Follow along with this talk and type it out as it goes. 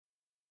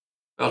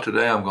Well,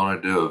 today I'm going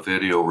to do a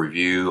video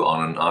review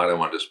on an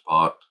item I just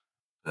bought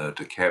to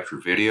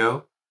capture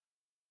video.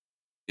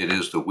 It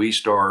is the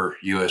Wiistar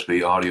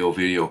USB audio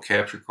video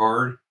capture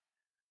card.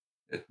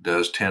 It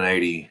does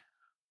 1080p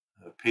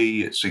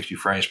at 60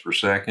 frames per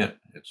second.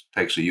 It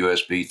takes a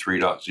USB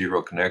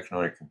 3.0 connection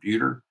on your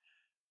computer.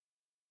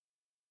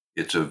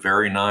 It's a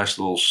very nice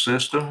little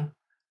system.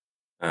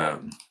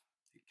 It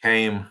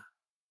came,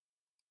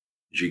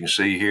 as you can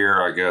see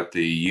here, I got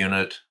the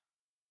unit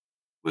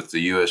with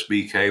the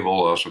USB cable.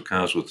 Also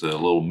comes with a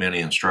little mini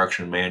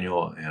instruction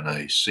manual and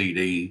a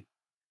CD.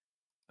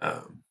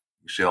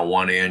 You see on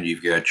one end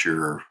you've got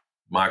your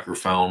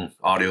microphone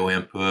audio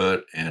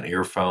input and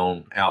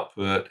earphone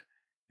output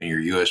and your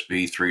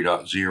USB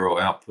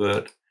 3.0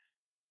 output.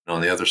 And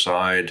on the other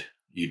side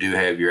you do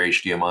have your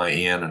HDMI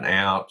in and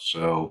out,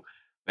 so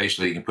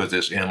basically you can put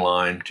this in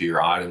line to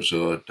your item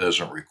so it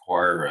doesn't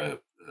require a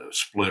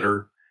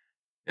splitter.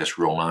 It's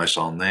real nice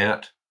on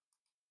that.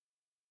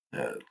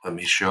 Let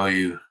me show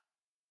you.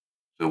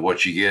 So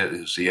what you get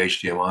is the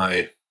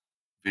HDMI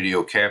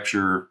video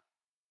capture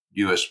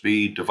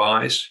USB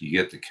device. You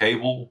get the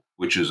cable,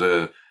 which is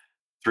a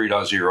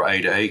 3.0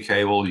 A to A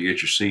cable. You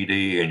get your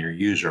CD and your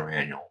user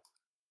manual.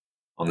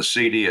 On the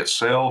CD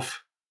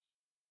itself,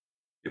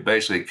 it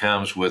basically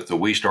comes with the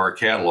Wiistar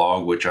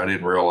catalog, which I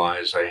didn't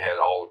realize they had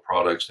all the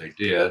products they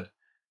did.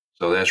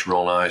 So that's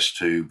real nice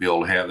to be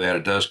able to have that.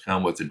 It does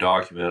come with the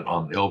document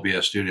on the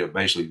OBS Studio. It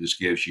basically just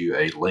gives you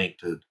a link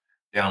to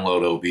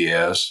download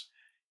OBS.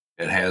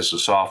 It has the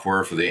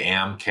software for the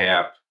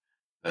Amcap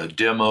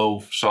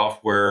demo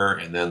software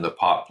and then the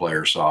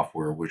Potplayer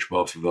software, which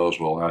both of those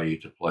will allow you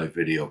to play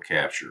video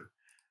capture.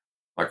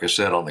 Like I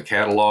said, on the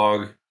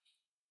catalog,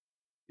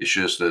 it's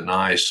just a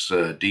nice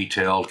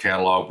detailed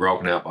catalog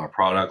broken out by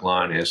product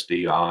line,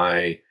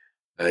 SDI,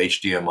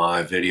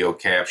 HDMI, video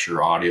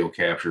capture, audio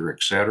capture,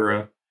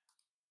 etc.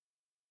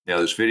 Now,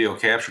 this video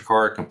capture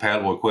card,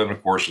 compatible equipment,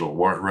 of course, it'll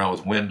run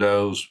with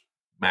Windows,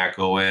 Mac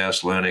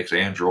OS, Linux,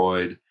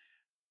 Android.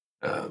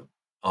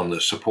 On the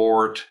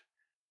support,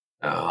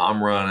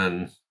 I'm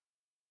running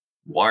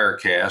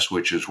Wirecast,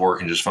 which is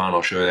working just fine.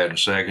 I'll show you that in a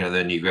second. And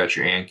then you've got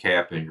your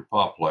Amcap and your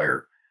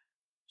Potplayer.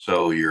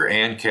 So your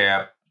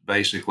Amcap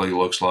basically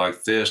looks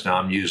like this. Now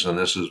I'm using,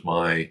 this is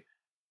my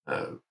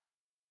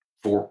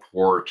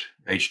 4-port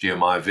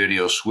HDMI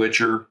video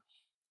switcher.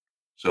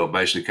 So it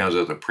basically comes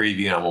with a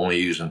preview. I'm only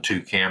using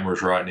 2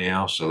 cameras right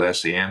now. So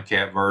that's the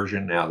Amcap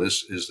version. Now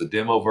this is the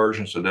demo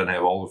version, so it doesn't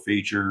have all the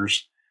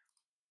features.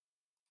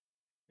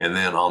 And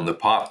then on the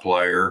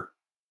Potplayer,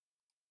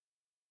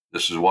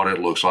 this is what it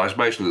looks like. It's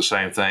basically the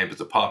same thing, but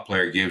the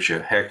Potplayer gives you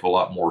a heck of a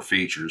lot more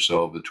features.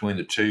 So between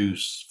the two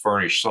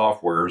furnished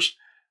softwares,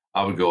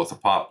 I would go with the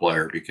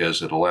Potplayer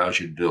because it allows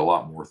you to do a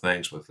lot more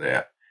things with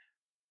that.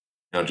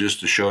 Now, just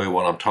to show you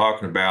what I'm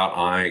talking about,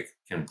 I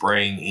can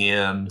bring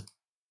in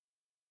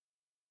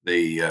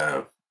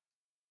the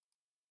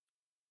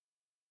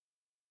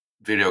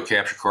video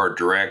capture card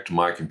direct to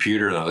my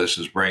computer. Now, this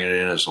is bringing it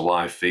in as a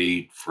live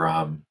feed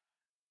from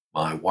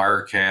my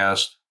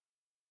Wirecast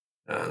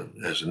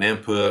as an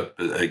input.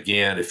 But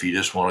again, if you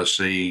just want to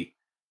see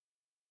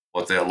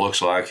what that looks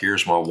like,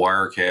 here's my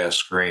Wirecast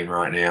screen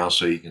right now.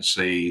 So you can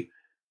see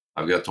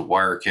I've got the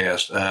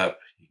Wirecast up.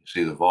 You can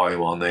see the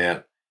volume on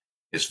that.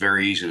 It's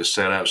very easy to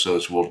set up, so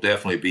it will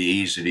definitely be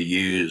easy to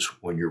use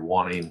when you're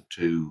wanting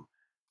to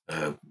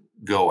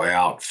go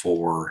out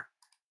for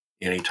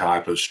any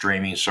type of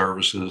streaming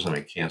services. Let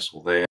me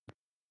cancel that.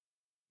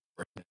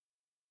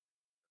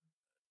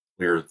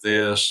 Clear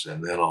this,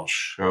 and then I'll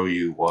show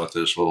you what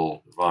this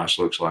little device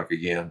looks like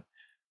again.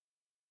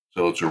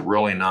 So it's a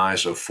really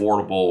nice,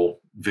 affordable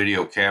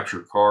video capture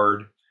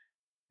card.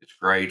 It's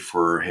great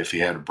for if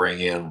you had to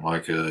bring in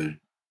like a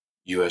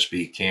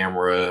USB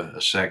camera,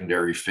 a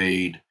secondary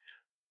feed.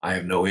 I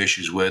have no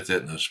issues with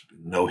it, and there's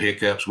no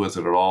hiccups with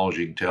it at all. As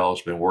you can tell,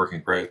 it's been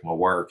working great with my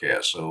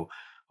Wirecast. So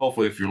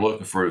hopefully if you're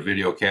looking for a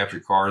video capture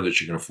card that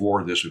you can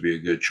afford, this would be a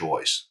good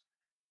choice.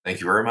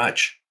 Thank you very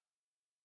much.